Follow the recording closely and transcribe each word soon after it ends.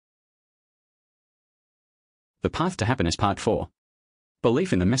The Path to Happiness Part 4.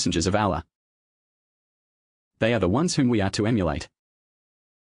 Belief in the Messengers of Allah. They are the ones whom we are to emulate.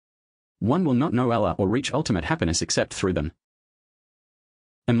 One will not know Allah or reach ultimate happiness except through them.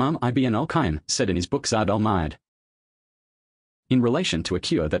 Imam Ibn al-Qayyim said in his book Zad al-Ma'ad, in relation to a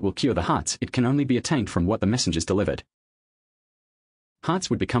cure that will cure the hearts, it can only be attained from what the messengers delivered. Hearts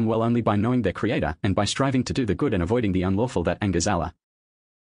would become well only by knowing their Creator and by striving to do the good and avoiding the unlawful that angers Allah.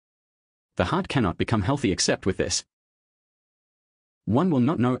 The heart cannot become healthy except with this. One will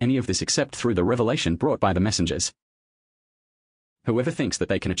not know any of this except through the revelation brought by the messengers. Whoever thinks that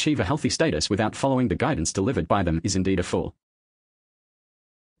they can achieve a healthy status without following the guidance delivered by them is indeed a fool.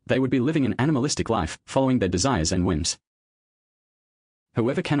 They would be living an animalistic life, following their desires and whims.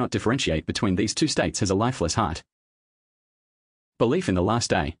 Whoever cannot differentiate between these two states has a lifeless heart. Belief in the Last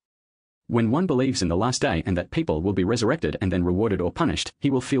Day. When one believes in the Last Day and that people will be resurrected and then rewarded or punished, he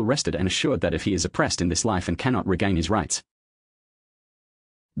will feel rested and assured that if he is oppressed in this life and cannot regain his rights,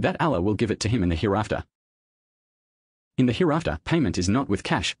 that Allah will give it to him in the hereafter. In the hereafter, payment is not with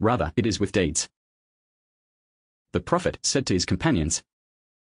cash, rather, it is with deeds. The Prophet said to his companions,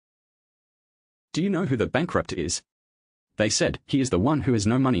 "Do you know who the bankrupt is?" They said, "He is the one who has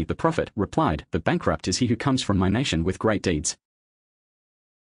no money." The Prophet replied, "The bankrupt is he who comes from my nation with great deeds,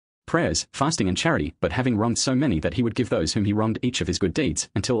 prayers, fasting and charity, but having wronged so many that he would give those whom he wronged each of his good deeds,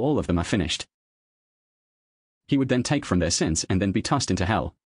 until all of them are finished. He would then take from their sins and then be tossed into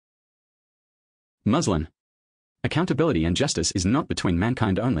hell." Muslim. Accountability and justice is not between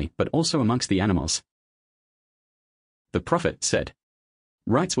mankind only, but also amongst the animals. The Prophet said,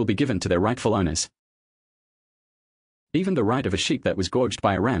 rights will be given to their rightful owners. Even the right of a sheep that was gorged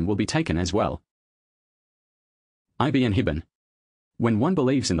by a ram will be taken as well. Ibn Hibban. When one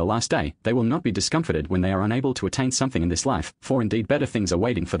believes in the Last Day, they will not be discomforted when they are unable to attain something in this life, for indeed better things are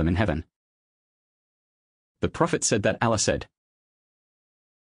waiting for them in heaven. The Prophet said that Allah said,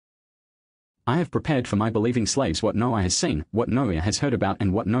 I have prepared for my believing slaves what no eye has seen, what no ear has heard about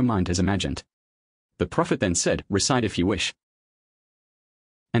and what no mind has imagined. The Prophet then said, recite if you wish.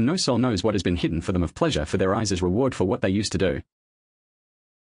 And no soul knows what has been hidden for them of pleasure for their eyes as reward for what they used to do.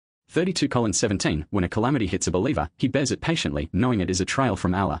 32:17 When a calamity hits a believer, he bears it patiently, knowing it is a trial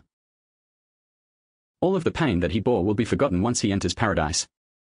from Allah. All of the pain that he bore will be forgotten once he enters paradise.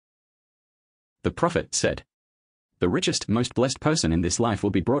 The Prophet said, the richest, most blessed person in this life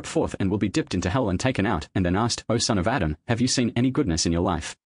will be brought forth and will be dipped into hell and taken out, and then asked, O son of Adam, have you seen any goodness in your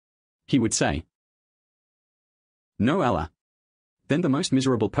life? He would say, no, Allah. Then the most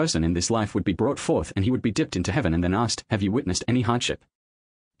miserable person in this life would be brought forth and he would be dipped into heaven and then asked, have you witnessed any hardship?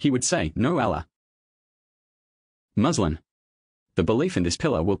 He would say, no, Allah. Muslim. The belief in this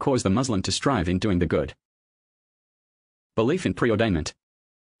pillar will cause the Muslim to strive in doing the good. Belief in preordainment.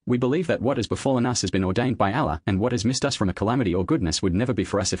 We believe that what has befallen us has been ordained by Allah, and what has missed us from a calamity or goodness would never be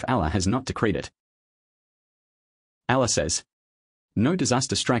for us if Allah has not decreed it. Allah says, no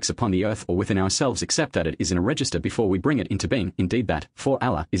disaster strikes upon the earth or within ourselves except that it is in a register before we bring it into being, indeed that, for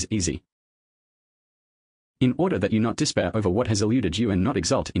Allah, is easy. In order that you not despair over what has eluded you and not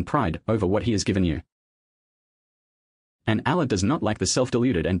exult in pride over what He has given you. And Allah does not like the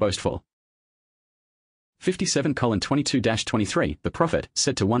self-deluded and boastful. 57:22-23 The Prophet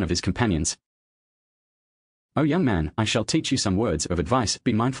said to one of his companions, O young man, I shall teach you some words of advice,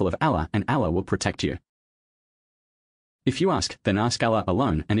 be mindful of Allah and Allah will protect you. If you ask, then ask Allah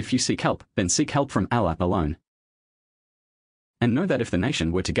alone, and if you seek help, then seek help from Allah alone. And know that if the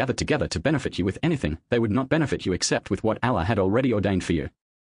nation were to gather together to benefit you with anything, they would not benefit you except with what Allah had already ordained for you.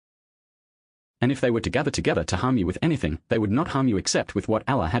 And if they were to gather together to harm you with anything, they would not harm you except with what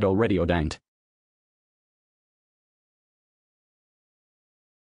Allah had already ordained.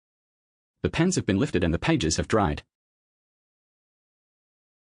 The pens have been lifted and the pages have dried.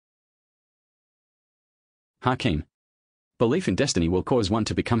 Hakim. Belief in destiny will cause one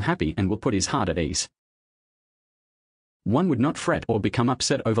to become happy and will put his heart at ease. One would not fret or become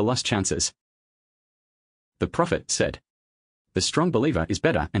upset over lost chances. The Prophet said, the strong believer is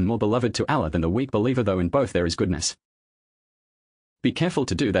better and more beloved to Allah than the weak believer, though in both there is goodness. Be careful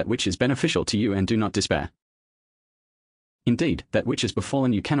to do that which is beneficial to you and do not despair. Indeed, that which has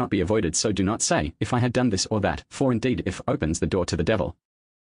befallen you cannot be avoided, so do not say, if I had done this or that, for indeed if opens the door to the devil.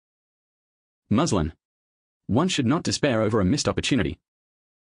 Muslim. One should not despair over a missed opportunity.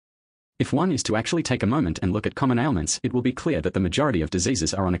 If one is to actually take a moment and look at common ailments, it will be clear that the majority of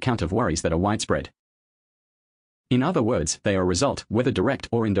diseases are on account of worries that are widespread. In other words, they are a result, whether direct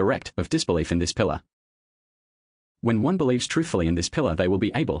or indirect, of disbelief in this pillar. When one believes truthfully in this pillar, they will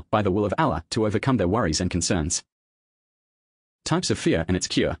be able, by the will of Allah, to overcome their worries and concerns. Types of fear and its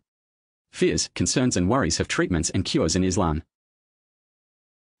cure. Fears, concerns and worries have treatments and cures in Islam.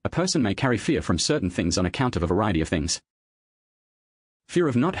 A person may carry fear from certain things on account of a variety of things. Fear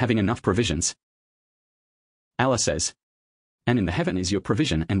of not having enough provisions. Allah says, "And in the heaven is your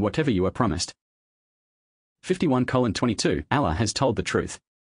provision and whatever you are promised." 51:22 Allah has told the truth.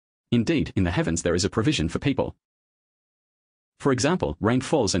 Indeed, in the heavens there is a provision for people. For example, rain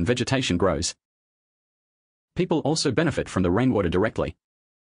falls and vegetation grows. People also benefit from the rainwater directly.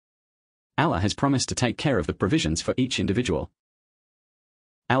 Allah has promised to take care of the provisions for each individual.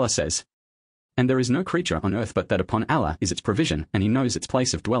 Allah says, "And there is no creature on earth but that upon Allah is its provision, and He knows its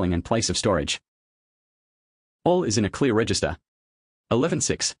place of dwelling and place of storage. All is in a clear register."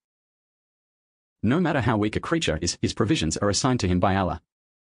 11:6 No matter how weak a creature is, his provisions are assigned to him by Allah.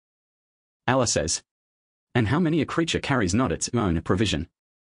 Allah says, "And how many a creature carries not its own provision?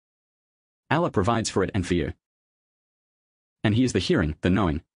 Allah provides for it and for you. And He is the hearing, the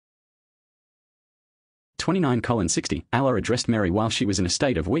knowing." 29:60 Allah addressed Mary while she was in a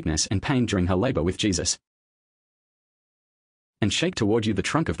state of weakness and pain during her labor with Jesus. "And shake toward you the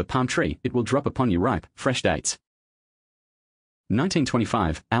trunk of the palm tree, it will drop upon you ripe, fresh dates."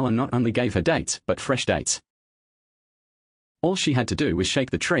 19:25 Allah not only gave her dates, but fresh dates. All she had to do was shake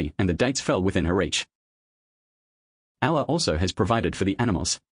the tree and the dates fell within her reach. Allah also has provided for the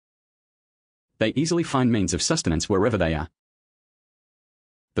animals. They easily find means of sustenance wherever they are.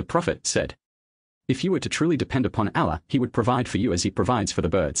 The Prophet said, "If you were to truly depend upon Allah, He would provide for you as He provides for the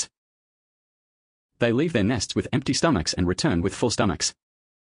birds. They leave their nests with empty stomachs and return with full stomachs."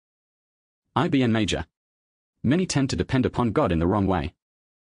 Ibn Major. Many tend to depend upon God in the wrong way.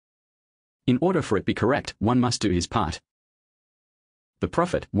 In order for it be correct, one must do his part. The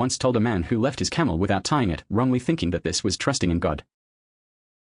Prophet once told a man who left his camel without tying it, wrongly thinking that this was trusting in God,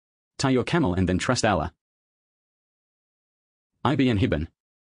 "Tie your camel and then trust Allah." Ibn Hibban.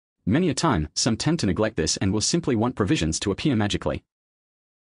 Many a time, some tend to neglect this and will simply want provisions to appear magically.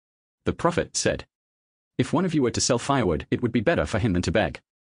 The Prophet said, "If one of you were to sell firewood, it would be better for him than to beg."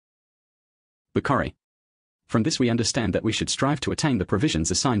 Bukhari. From this we understand that we should strive to attain the provisions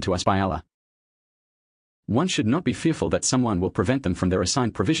assigned to us by Allah. One should not be fearful that someone will prevent them from their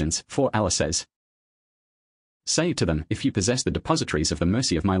assigned provisions, for Allah says, "Say to them, if you possess the depositories of the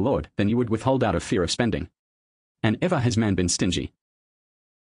mercy of my Lord, then you would withhold out of fear of spending. And ever has man been stingy."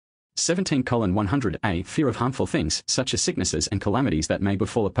 17:100a Fear of harmful things, such as sicknesses and calamities that may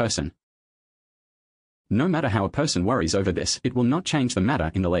befall a person. No matter how a person worries over this, it will not change the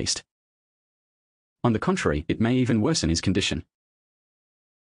matter in the least. On the contrary, it may even worsen his condition.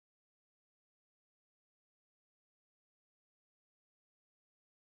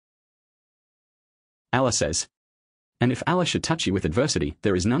 Allah says, "And if Allah should touch you with adversity,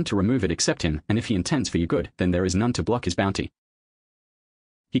 there is none to remove it except Him, and if He intends for you good, then there is none to block His bounty.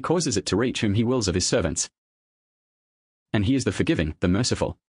 He causes it to reach whom He wills of His servants. And He is the forgiving, the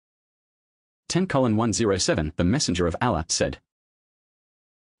merciful." 10:107 The Messenger of Allah said,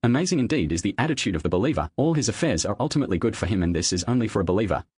 "Amazing indeed is the attitude of the believer, all his affairs are ultimately good for him and this is only for a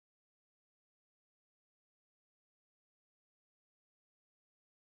believer."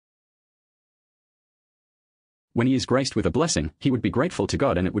 When he is graced with a blessing, he would be grateful to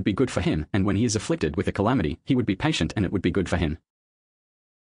God and it would be good for him, and when he is afflicted with a calamity, he would be patient and it would be good for him.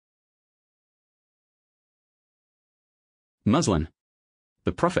 Muslim.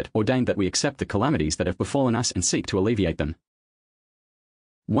 The Prophet ordained that we accept the calamities that have befallen us and seek to alleviate them.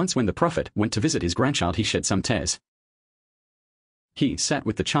 Once when the Prophet went to visit his grandchild, he shed some tears. He sat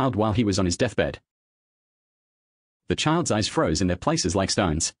with the child while he was on his deathbed. The child's eyes froze in their places like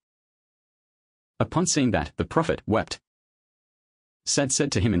stones. Upon seeing that, the Prophet wept. Said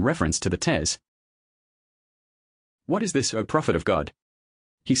to him in reference to the tears, "What is this, O Prophet of God?"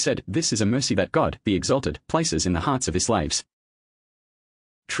 He said, "This is a mercy that God, the Exalted, places in the hearts of His slaves.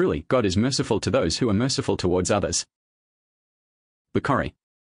 Truly, God is merciful to those who are merciful towards others." Bukhari.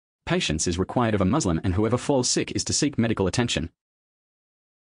 Patience is required of a Muslim, and whoever falls sick is to seek medical attention.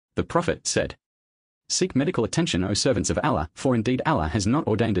 The Prophet said, "Seek medical attention, O servants of Allah, for indeed Allah has not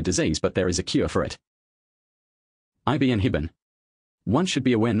ordained a disease but there is a cure for it." Ibn Hibban. One should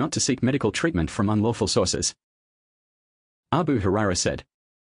be aware not to seek medical treatment from unlawful sources. Abu Hurairah said,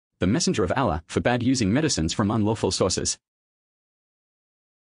 "The Messenger of Allah forbade using medicines from unlawful sources."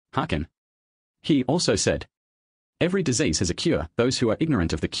 Hakim. He also said, "Every disease has a cure, those who are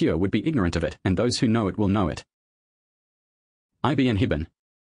ignorant of the cure would be ignorant of it, and those who know it will know it." Ibn Hibban.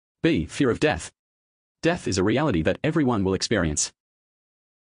 B. Fear of death. Death is a reality that everyone will experience.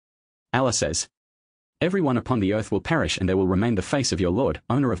 Allah says, "Everyone upon the earth will perish and there will remain the face of your Lord,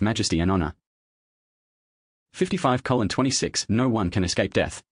 owner of majesty and honor." 55:26 No one can escape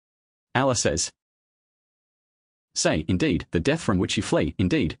death. Allah says, "Say, indeed, the death from which you flee,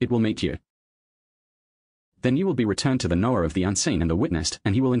 indeed, it will meet you. Then you will be returned to the knower of the unseen and the witnessed,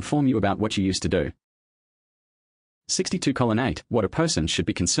 and he will inform you about what you used to do." 62:8 What a person should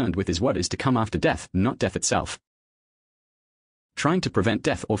be concerned with is what is to come after death, not death itself. Trying to prevent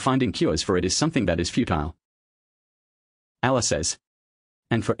death or finding cures for it is something that is futile. Allah says,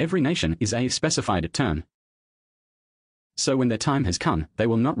 "And for every nation is a specified term. So when their time has come, they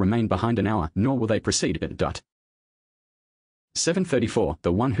will not remain behind an hour, nor will they precede it. 734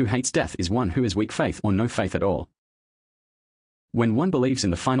 The one who hates death is one who has weak faith or no faith at all. When one believes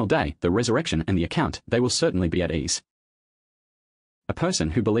in the final day, the resurrection and the account, they will certainly be at ease. A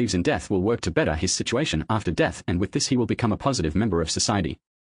person who believes in death will work to better his situation after death, and with this he will become a positive member of society.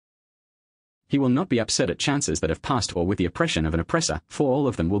 He will not be upset at chances that have passed or with the oppression of an oppressor, for all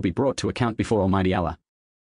of them will be brought to account before Almighty Allah.